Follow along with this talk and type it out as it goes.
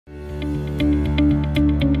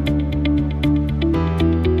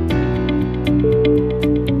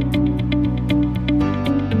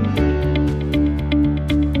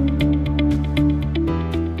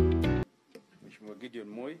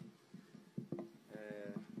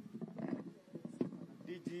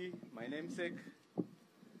committee, my namesake,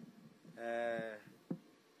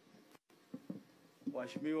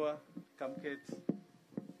 Washmiwa, Kamket,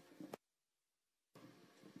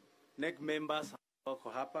 NEC members wako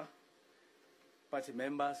hapa, party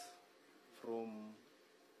members from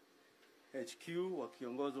HQ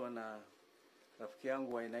wakiongozwa na rafiki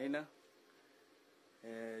yangu wa Inaina,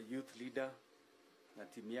 youth leader na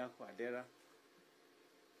timu yako Adera,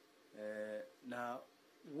 na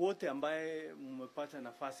wote ambaye mmepata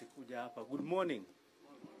nafasi kuja hapa. Good morning.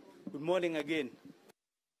 Good morning again.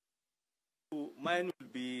 Mine will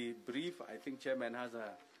be brief. I think Chairman has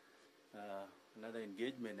another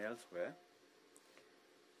engagement elsewhere.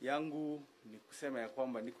 Yangu ni kusema ya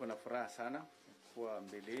kwamba niko na furaha sana kwa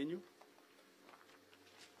mbele yenu.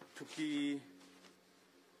 Tukitoa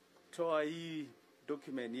hii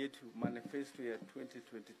document yetu manifesto ya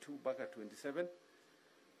 2022 mpaka 27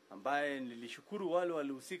 ambaye nilishukuru wale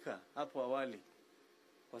walihusika hapo awali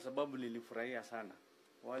kwa sababu nilifurahia sana.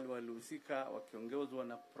 Wale walihusika wakiongozwa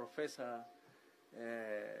na Professor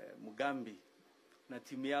Mugambi na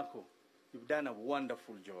timu yako. You've done a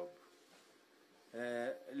wonderful job.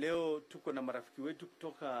 Leo tuko na marafiki wetu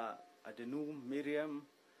kutoka Adenu, Miriam,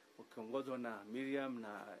 wakiongozwa na Miriam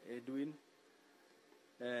na Edwin.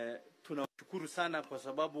 Tunashukuru sana kwa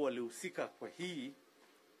sababu walihusika kwa hii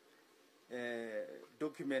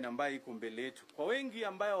document ambayo iko mbele yetu. Kwa wengi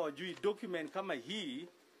ambayo hawajui document kama hii,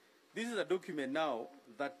 this is a document now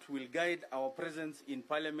that will guide our presence in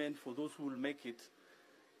parliament for those who will make it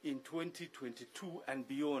in 2022 and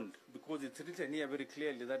beyond, because it's written here very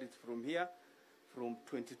clearly that it's from here, from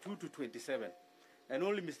 22 to 27. And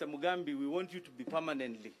only Mr. Mugambi, we want you to be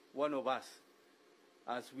permanently one of us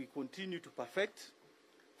as we continue to perfect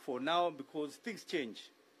for now, because things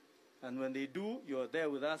change. And when they do, you're there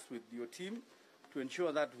with us, with your team, to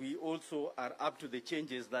ensure that we also are up to the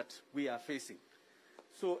changes that we are facing.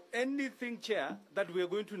 So anything, Chair, that we are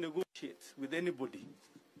going to negotiate with anybody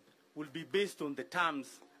will be based on the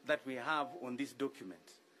terms that we have on this document.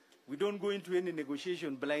 We don't go into any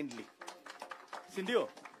negotiation blindly. Sindio?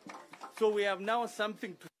 So we have now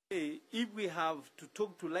something to say. If we have to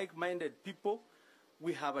talk to like-minded people,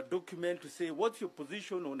 we have a document to say, what's your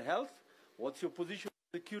position on health? What's your position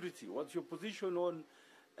on security? What's your position on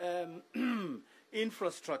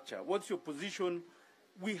infrastructure? What's your position?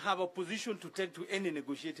 We have a position to take to any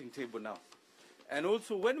negotiating table now. And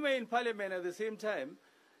also, when we're in parliament at the same time,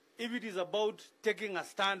 if it is about taking a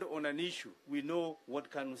stand on an issue, we know what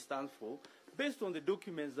KANU stands for, based on the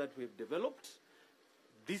documents that we've developed,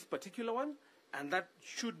 this particular one, and that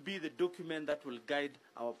should be the document that will guide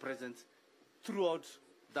our presence throughout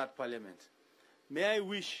that parliament. May I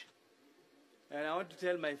wish, and I want to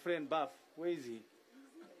tell my friend Baf, where is he?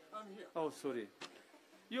 I'm here. Oh, sorry.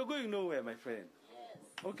 You're going nowhere, my friend.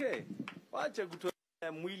 Yes. Okay. Wacha kutoa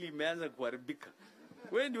mwili imeanza kuharibika.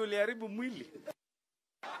 Wewe ndio uliharibu mwili.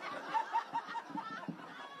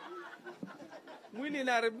 Mwili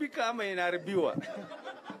inaharibika ama inaharibiwa?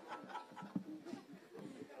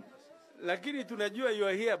 Lakini tunajua you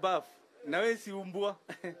are here, Baf. Na wewe si umbwa.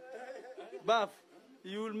 Baf,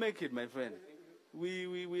 you will make it, my friend.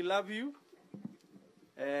 We love you.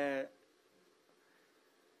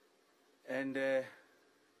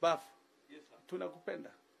 Baf, yes,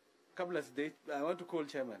 tunakupenda. Kabla sijai, I want to call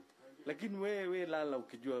chairman. Lakini wewe lala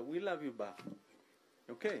ukijua, we love you, Baf.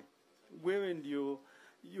 Okay? Wewe ndio,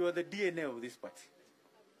 you are the DNA of this party.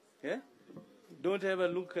 Yeah? Don't ever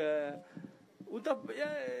look,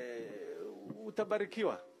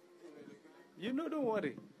 utabarikiwa. You know, don't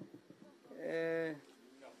worry.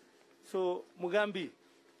 So, Mugambi,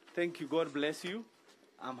 thank you. God bless you.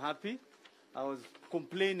 I'm happy. I was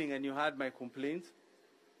complaining, and you heard my complaints.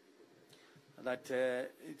 That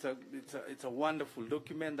it's a wonderful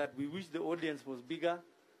document that we wish the audience was bigger.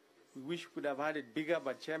 We wish we could have had it bigger,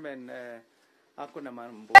 but Chairman, ako na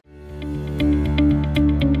mambo.